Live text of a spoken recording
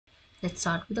Let's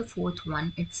start with the fourth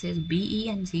one. It says BE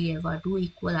and CF are two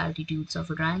equal altitudes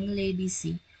of a triangle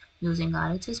ABC. Using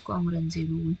RHS congruency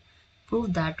rule,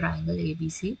 prove that triangle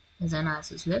ABC is an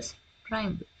isosceles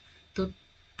triangle. तो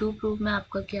to prove में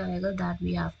आपका क्या आएगा? That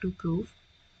we have to prove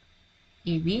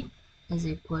AB is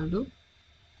equal to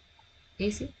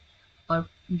AC. और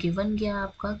given क्या है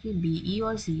आपका कि BE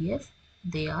और CF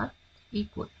they are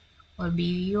equal. और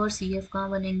BE और CF कहाँ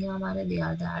बनेंगे हमारे? They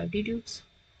are the altitudes.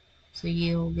 So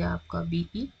ये हो गया आपका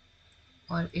BE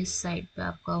और इस साइड पे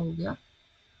आपका हो गया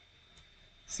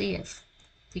CF.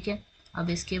 ठीक है, अब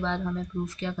इसके बाद हमें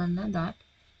प्रूफ क्या करना है? That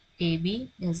AB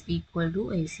is equal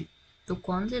to AC. तो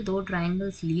कौन से दो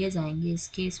ट्राइंगल्स लिए जाएंगे इस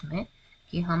केस में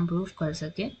कि हम प्रूफ कर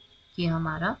सके कि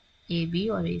हमारा AB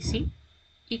और AC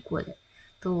इक्वल है?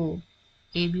 तो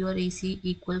AB और AC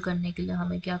इक्वल करने के लिए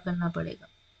हमें क्या करना पड़ेगा?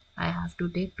 I have to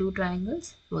take two triangles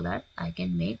so that I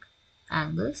can make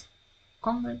angles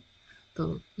congruent. So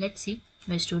let's see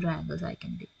which two triangles I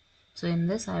can take. So in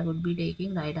this I would be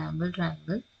taking right angle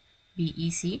triangle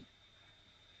BEC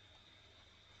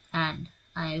and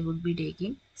I would be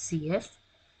taking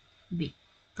CFB.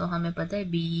 तो हमें पता है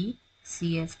BE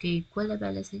CF के equal है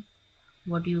पहले से.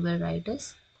 What you will write is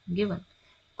given.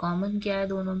 Common क्या है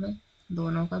दोनों में?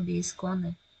 दोनों का बेस कौन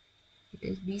है? It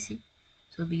is BC.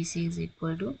 So BC is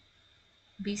equal to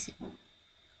BC.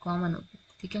 Common हो गया.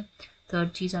 ठीक है,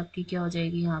 थर्ड चीज आपकी क्या हो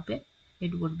जाएगी यहाँ पे?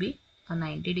 It would be a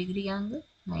 90 degree angle.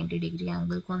 90 degree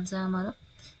angle कौन सा है हमारा?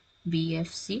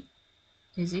 BFC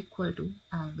is equal to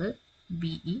angle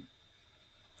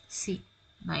BEC.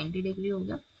 90 degree हो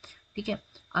गया. ठीक है,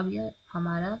 अब यह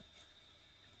हमारा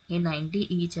ये 90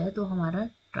 ईच है तो हमारा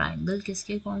ट्राइंगल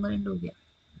किसके कॉन्ग्रेंट हो गया?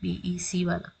 BEC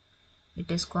वाला.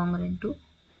 It is congruent to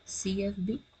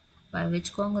CFB. by which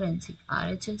congruency?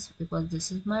 RHS, because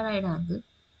this is my right angle,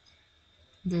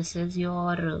 this is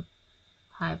your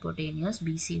hypotenuse,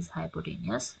 BC is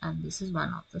hypotenuse and this is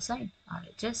one of the side,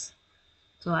 RHS.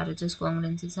 So RHS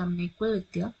congruency से हमने equal लिख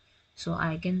दिया. So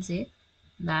I can say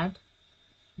that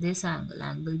this angle,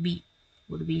 angle B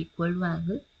would be equal to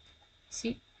angle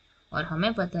C. और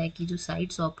हमें पता है कि जो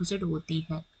sides opposite होती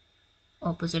हैं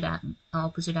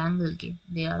opposite angle के,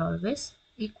 they are always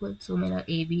equal. So मेरा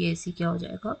ABAC क्या हो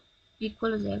जाएगा?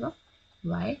 Equal हो जाएगा.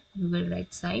 Why? We will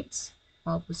write sides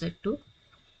opposite to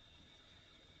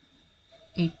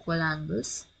equal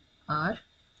angles are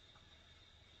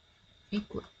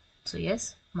equal. So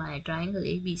yes, my triangle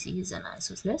ABC is an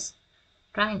isosceles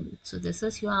triangle. So this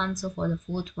is your answer for the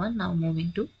fourth one. Now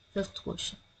moving to fifth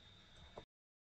question.